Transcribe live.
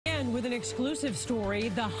Bolton with an exclusive story.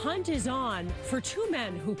 The hunt is on for two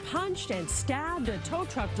men who punched and stabbed a tow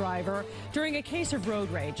truck driver during a case of road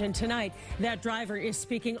rage. And tonight, that driver is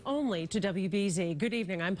speaking only to WBZ. Good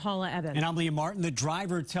evening. I'm Paula Eben. And I'm Liam Martin. The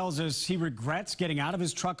driver tells us he regrets getting out of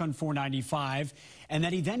his truck on 495 and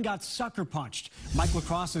that he then got sucker punched. Mike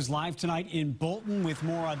LaCrosse is live tonight in Bolton with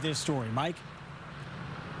more on this story. Mike?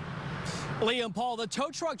 Liam, Paul, the tow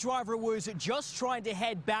truck driver was just trying to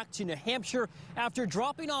head back to New Hampshire after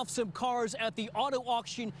dropping off some cars at the auto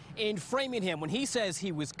auction in Framingham when he says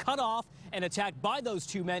he was cut off and attacked by those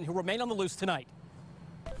two men who remain on the loose tonight.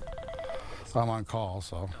 I'm on call,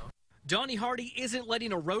 so. Donnie Hardy isn't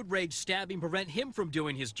letting a road rage stabbing prevent him from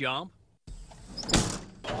doing his job.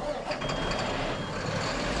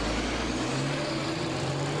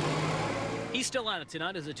 He's still at it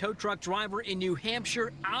tonight as a tow truck driver in New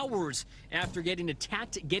Hampshire hours after getting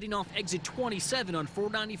attacked getting off exit 27 on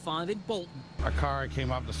 495 in Bolton. A car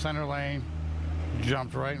came up the center lane,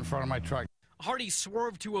 jumped right in front of my truck. Hardy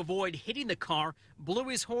swerved to avoid hitting the car, blew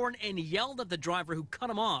his horn, and yelled at the driver who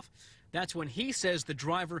cut him off. That's when he says the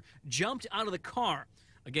driver jumped out of the car.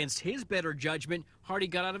 Against his better judgment, Hardy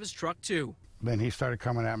got out of his truck too. Then he started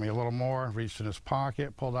coming at me a little more, reached in his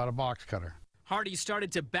pocket, pulled out a box cutter. Hardy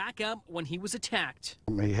started to back up when he was attacked.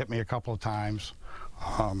 He hit me a couple of times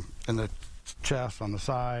in the chest, on the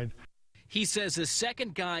side. He says the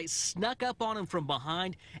second guy snuck up on him from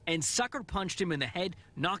behind and sucker punched him in the head,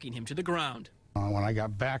 knocking him to the ground. When I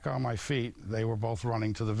got back on my feet, they were both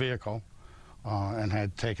running to the vehicle and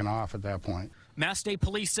had taken off at that point. Mass State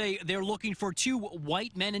Police say they're looking for two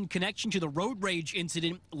white men in connection to the road rage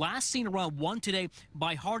incident last seen around 1 today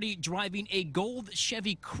by Hardy driving a gold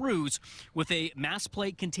Chevy Cruze with a mass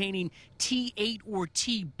plate containing T8 or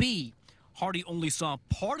TB. Hardy only saw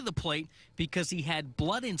part of the plate because he had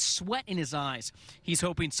blood and sweat in his eyes. He's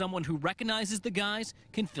hoping someone who recognizes the guys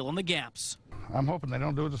can fill in the gaps. I'm hoping they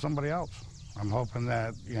don't do it to somebody else. I'm hoping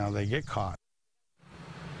that, they get caught.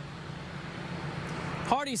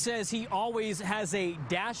 Hardy says he always has a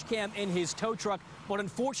dash cam in his tow truck, but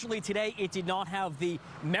unfortunately today it did not have the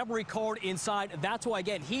memory card inside. That's why,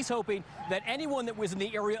 again, he's hoping that anyone that was in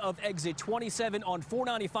the area of exit 27 on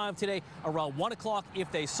 495 today around 1 o'clock,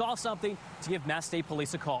 if they saw something, to give Mass State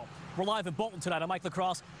Police a call. We're live in Bolton tonight. I'm Mike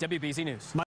LaCrosse, WBZ News.